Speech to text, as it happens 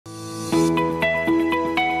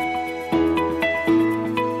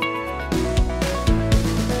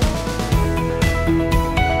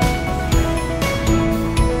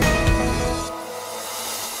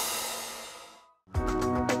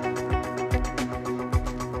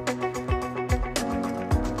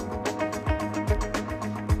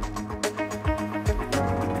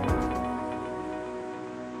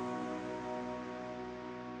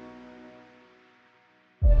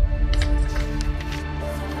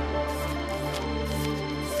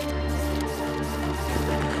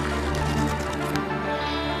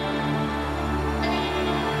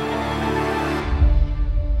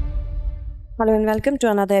Hello and welcome to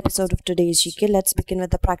another episode of today's GK. Let's begin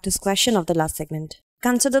with the practice question of the last segment.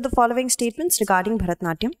 Consider the following statements regarding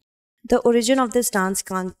Bharatanatyam. The origin of this dance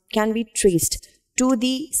can be traced to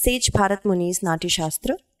the sage Bharat Muni's Natya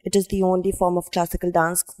Shastra. It is the only form of classical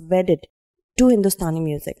dance wedded to Hindustani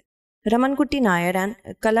music. Ramankutti Nayar and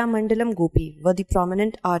Kalamandalam Gopi were the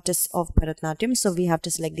prominent artists of Bharatanatyam, so we have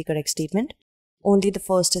to select the correct statement. Only the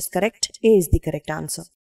first is correct. A is the correct answer.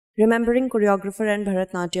 Remembering choreographer and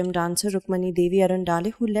Bharatanatyam dancer Rukmani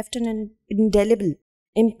Devayatanam, who left an indelible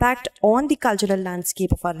impact on the cultural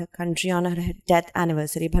landscape of our country on her death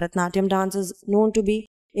anniversary. Bharatanatyam dance is known to be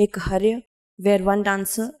a 𝐾𝐫𝐢𝐬𝐡𝐭𝐢, where one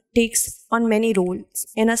dancer takes on many roles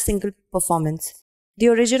in a single performance. The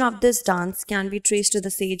origin of this dance can be traced to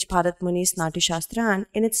the sage Bharat Muni's Natya Shastra, and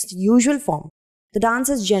in its usual form, the dance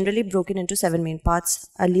is generally broken into 7 main parts: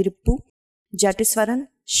 Alirippu, Jatiswaran,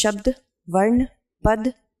 Shabd, Varn,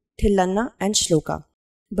 Pad, Thillanna and Shloka.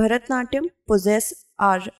 Bharatanatyam poses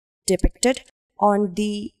are depicted on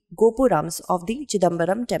the Gopurams of the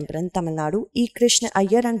Chidambaram temple in Tamil Nadu.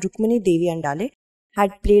 𝐾𝐫𝐤𝐬𝐡𝐭𝐢 and Rukmani Devi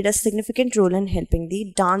had played a significant role in helping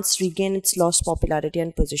the dance regain its lost popularity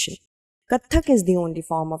and position. Kathak is the only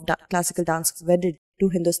form of classical dance wedded to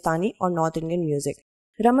Hindustani or North Indian music.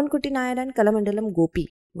 Ramankutti Nayar and Kalamandalam Gopi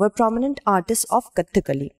were prominent artists of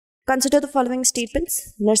Kathakali. Consider the following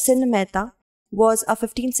statements. Narsinh Mehta was a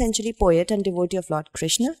 15th century poet and devotee of Lord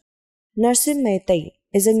Krishna. Narsinh Mehtai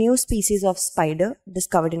is a new species of spider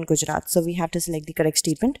discovered in Gujarat. So we have to select the correct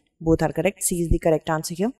statement. Both are correct. C is the correct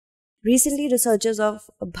answer here. Recently, researchers of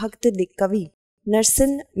Bhakt Kavi,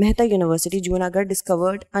 Narsinh Mehta University, Junagadh,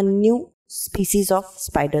 discovered a new species of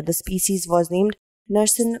spider. The species was named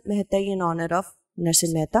Narsinh Mehtai in honor of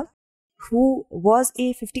Narsinh Mehta, who was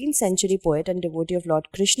a 15th century poet and devotee of Lord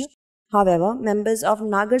Krishna. However, members of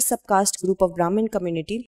Nagar subcaste group of Brahmin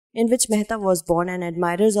community in which Mehta was born and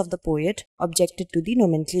admirers of the poet objected to the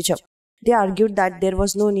nomenclature. They argued that there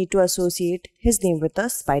was no need to associate his name with a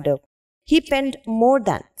spider. He penned more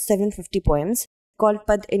than 750 poems called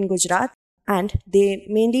Pad in Gujarat, and they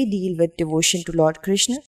mainly deal with devotion to Lord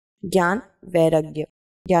Krishna. Gyan, Vairagya.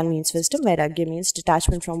 Gyan means wisdom, Vairagya means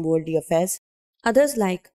detachment from worldly affairs. Others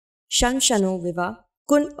like Shan Shanu Viva,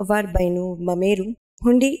 Kun Var Bainu Mameru,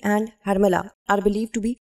 Hundi and Harmala are believed to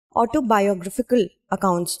be autobiographical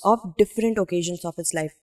accounts of different occasions of his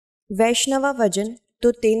life. Vaishnava Bhajan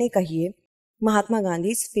to Tene Kahiye, Mahatma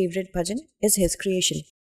Gandhi's favorite bhajan, is his creation.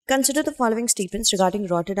 Consider the following statements regarding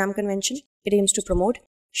Rotterdam Convention. It aims to promote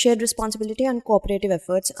shared responsibility and cooperative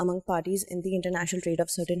efforts among parties in the international trade of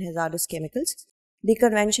certain hazardous chemicals. The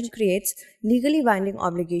convention creates legally binding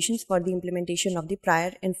obligations for the implementation of the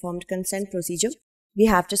prior informed consent procedure. We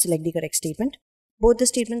have to select the correct statement. Both the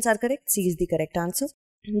statements are correct. C is the correct answer.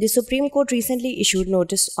 The Supreme Court recently issued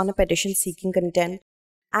notice on a petition seeking contempt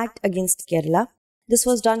act against Kerala. This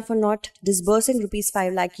was done for not disbursing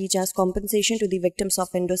 ₹5 lakh each as compensation to the victims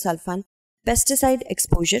of endosulfan pesticide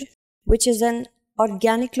exposure, which is an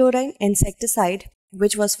organic chlorine insecticide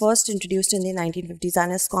which was first introduced in the 1950s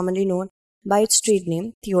and is commonly known by its trade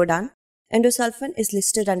name Theodan. Endosulfan is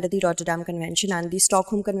listed under the Rotterdam Convention and the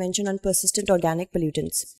Stockholm Convention on Persistent Organic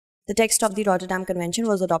Pollutants. The text of the Rotterdam Convention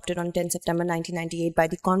was adopted on 10 September 1998 by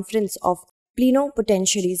the Conference of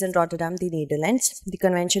Plenipotentiaries in Rotterdam, the Netherlands. The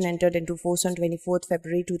convention entered into force on 24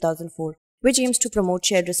 February 2004, which aims to promote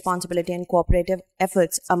shared responsibility and cooperative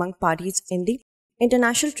efforts among parties in the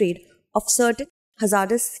international trade of certain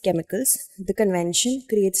hazardous chemicals. The convention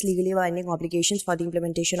creates legally binding obligations for the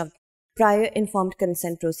implementation of prior informed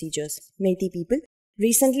consent procedures. Metis people,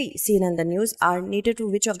 recently seen in the news, are native to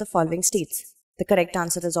which of the following states? The correct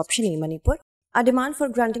answer is option A, Manipur. A demand for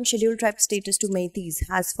granting scheduled tribe status to Metis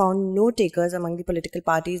has found no takers among the political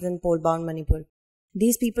parties in poll-bound Manipur.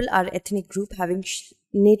 These people are an ethnic group having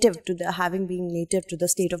been native to the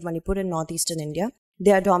state of Manipur in northeastern India.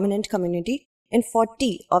 They are dominant community in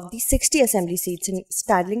 40 of the 60 assembly seats in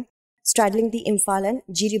straddling the Imphal and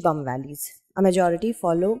Jiribam valleys. A majority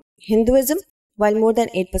follow Hinduism, while more than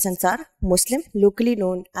 8% are Muslim, locally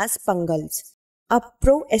known as Pangals. A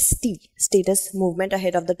pro-ST status movement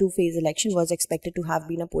ahead of the two-phase election was expected to have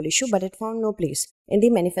been a poll issue, but it found no place in the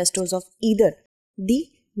manifestos of either the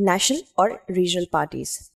national or regional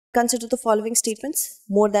parties. Consider the following statements.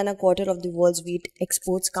 More than a quarter of the world's wheat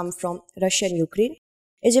exports come from Russia and Ukraine.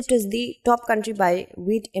 Egypt is the top country by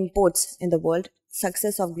wheat imports in the world.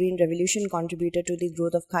 Success of Green Revolution contributed to the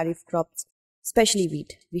growth of Kharif crops, especially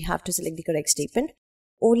wheat. We have to select the correct statement.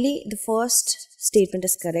 Only the first statement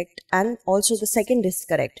is correct and also the second is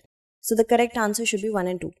correct. So the correct answer should be 1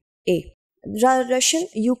 and 2. A.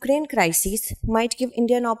 Russian-Ukraine crisis might give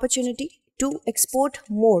India an opportunity to export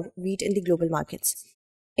more wheat in the global markets.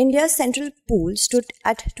 India's central pool stood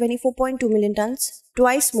at 24.2 million tons,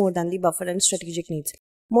 twice more than the buffer and strategic needs.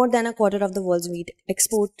 More than a quarter of the world's wheat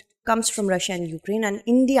export comes from Russia and Ukraine, and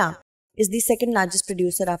India is the second largest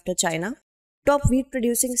producer after China. Top wheat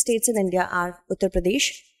producing states in India are Uttar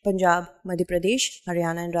Pradesh, Punjab, Madhya Pradesh,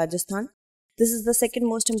 Haryana and Rajasthan. This is the second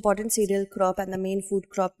most important cereal crop and the main food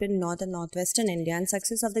crop in north and northwestern India, and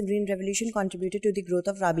success of the Green Revolution contributed to the growth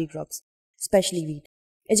of rabi crops, especially wheat.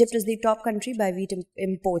 Egypt is the top country by wheat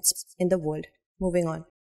imports in the world. Moving on.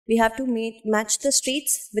 We have to match the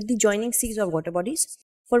straits with the joining seas or water bodies.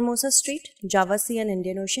 Formosa Strait, Java Sea and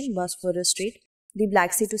Indian Ocean, Bosporus Strait, the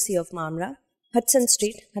Black Sea to Sea of Marmara, Hudson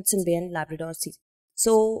Strait, Hudson Bay and Labrador Sea.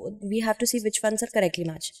 So we have to see which ones are correctly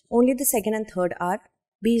matched. Only the second and third are.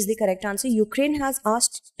 B is the correct answer. Ukraine has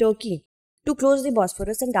asked Turkey to close the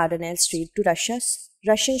Bosporus and Dardanelles Strait to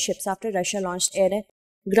Russian ships after Russia launched air and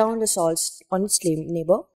ground assaults on its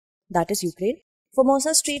neighbor, that is Ukraine.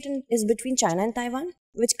 Formosa Strait is between China and Taiwan,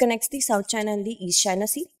 which connects the South China and the East China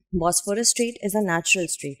Sea. Bosporus Strait is a natural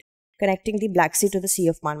strait connecting the Black Sea to the Sea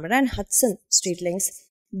of Marmara, and Hudson Strait links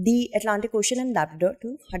the Atlantic Ocean and Labrador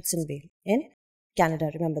to Hudson Bay in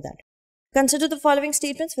Canada. Remember that. Consider the following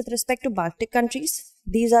statements with respect to Baltic countries.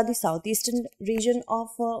 These are the southeastern region of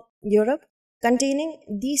Europe, containing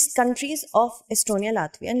these countries of Estonia,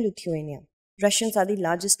 Latvia and Lithuania. Russians are the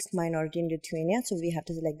largest minority in Lithuania, so we have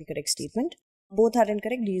to select the correct statement. Both are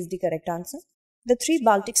incorrect. D is the correct answer. The three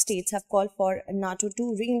Baltic states have called for NATO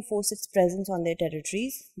to reinforce its presence on their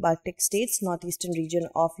territories. Baltic states, northeastern region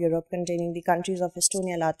of Europe containing the countries of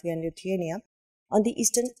Estonia, Latvia and Lithuania on the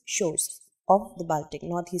eastern shores of the Baltic,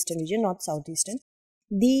 northeastern region, not southeastern.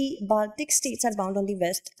 The Baltic states are bound on the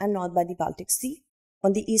west and north by the Baltic Sea,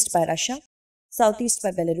 on the east by Russia, southeast by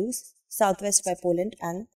Belarus, southwest by Poland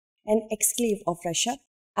and an exclave of Russia.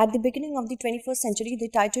 At the beginning of the 21st century, the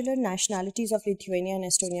titular nationalities of Lithuania and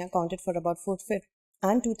Estonia accounted for about 4/5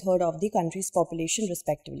 and 2/3 of the country's population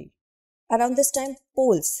respectively. Around this time,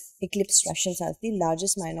 Poles eclipsed Russians as the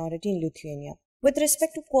largest minority in Lithuania. With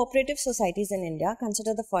respect to cooperative societies in India,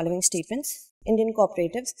 consider the following statements. Indian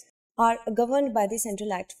cooperatives are governed by the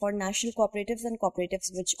Central Act for National Cooperatives and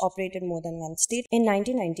Cooperatives which operate in more than one state. In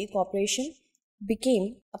 1990, cooperation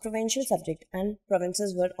became a provincial subject and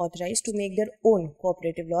provinces were authorized to make their own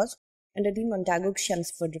cooperative laws under the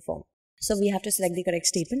Montagu-Chelmsford reform. So we have to select the correct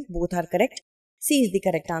statement. Both are correct. C is the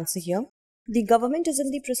correct answer here. The government is in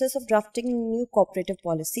the process of drafting new cooperative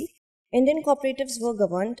policy. Indian cooperatives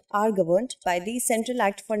are governed by the Central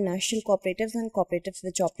Act for National Cooperatives and Cooperatives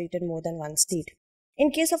which operate in more than one state. In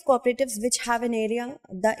case of cooperatives which have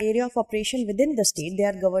the area of operation within the state, they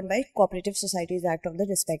are governed by Cooperative Societies Act of the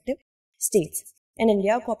respective states. In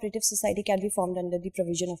India, a cooperative society can be formed under the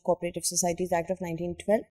provision of Cooperative Societies Act of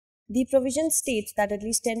 1912. The provision states that at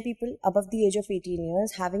least 10 people above the age of 18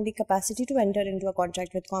 years having the capacity to enter into a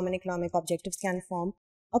contract with common economic objectives can form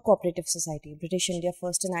a cooperative society. British India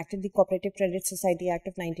first enacted the Cooperative Credit Society Act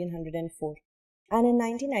of 1904. And in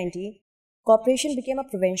 1990, cooperation became a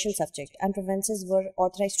provincial subject and provinces were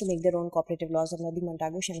authorized to make their own cooperative laws under the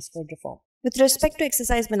Montagu-Chelmsford reform. With respect to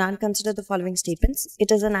exercise Milan, consider the following statements.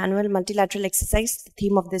 It is an annual multilateral exercise. The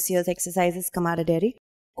theme of this year's exercise is camaraderie,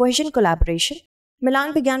 cohesion, collaboration.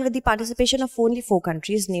 Milan began with the participation of only 4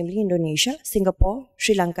 countries, namely Indonesia, Singapore,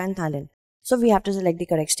 Sri Lanka and Thailand. So we have to select the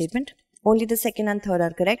correct statement. Only the second and third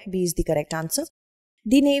are correct. B is the correct answer.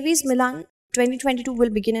 The Navy's Milan 2022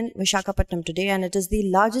 will begin in Visakhapatnam today, and it is the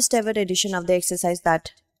largest ever edition of the exercise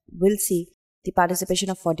that will see the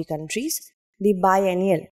participation of 40 countries. The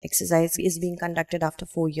biennial exercise is being conducted after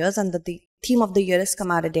 4 years, and the theme of the year is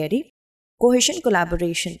camaraderie, cohesion,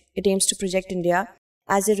 collaboration. It aims to project India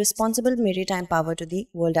as a responsible maritime power to the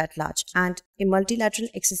world at large, and a multilateral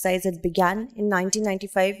exercise that began in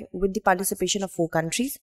 1995 with the participation of 4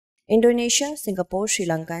 countries, Indonesia, Singapore, Sri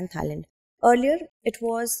Lanka and Thailand. Earlier, it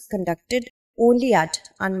was conducted only at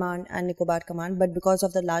Andaman and Nicobar Command, but because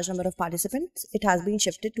of the large number of participants, it has been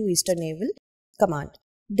shifted to Eastern Naval Command.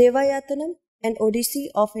 Devayatanam, an Odyssey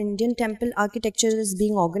of Indian temple architecture, is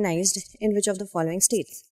being organized in which of the following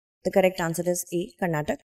states? The correct answer is A,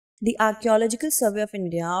 Karnataka. The Archaeological Survey of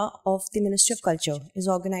India of the Ministry of Culture is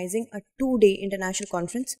organizing a 2-day international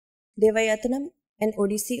conference, Devayatanam, an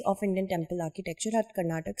Odyssey of Indian temple architecture at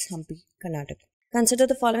Karnataka's Hampi, Karnataka. Consider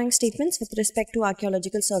the following statements with respect to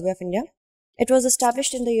Archaeological Survey of India. It was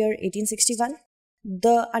established in the year 1861.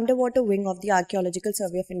 The underwater wing of the Archaeological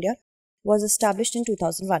Survey of India was established in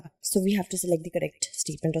 2001. So we have to select the correct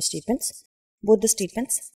statement or statements. Both the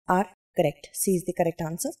statements are correct. C is the correct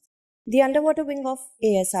answer. The underwater wing of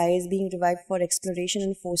ASI is being revived for exploration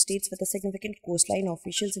in 4 states with a significant coastline.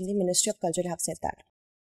 Officials in the Ministry of Culture have said that.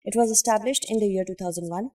 It was established in the year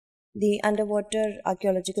 2001. The Underwater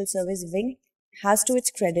Archaeological Service Wing has to its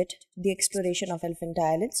credit the exploration of Elephant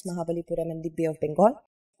Islands, Mahabalipuram and the Bay of Bengal,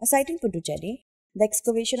 a site in Puducherry, the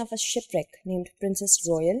excavation of a shipwreck named Princess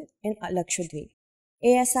Royal in Lakshadweep.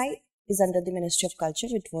 ASI is under the Ministry of Culture.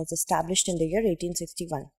 It was established in the year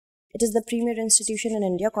 1861. It is the premier institution in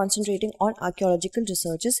India concentrating on archaeological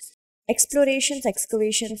researches, explorations,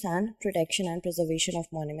 excavations and protection and preservation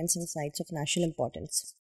of monuments and sites of national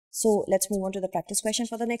importance. So let's move on to the practice question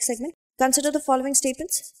for the next segment. Consider the following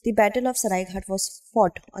statements. The Battle of Saraighat was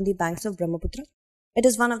fought on the banks of Brahmaputra. It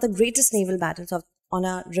is one of the greatest naval battles on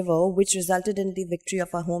a river which resulted in the victory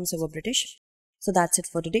of our homes over British. So that's it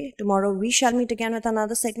for today. Tomorrow we shall meet again with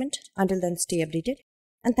another segment. Until then, stay updated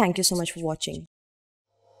and thank you so much for watching.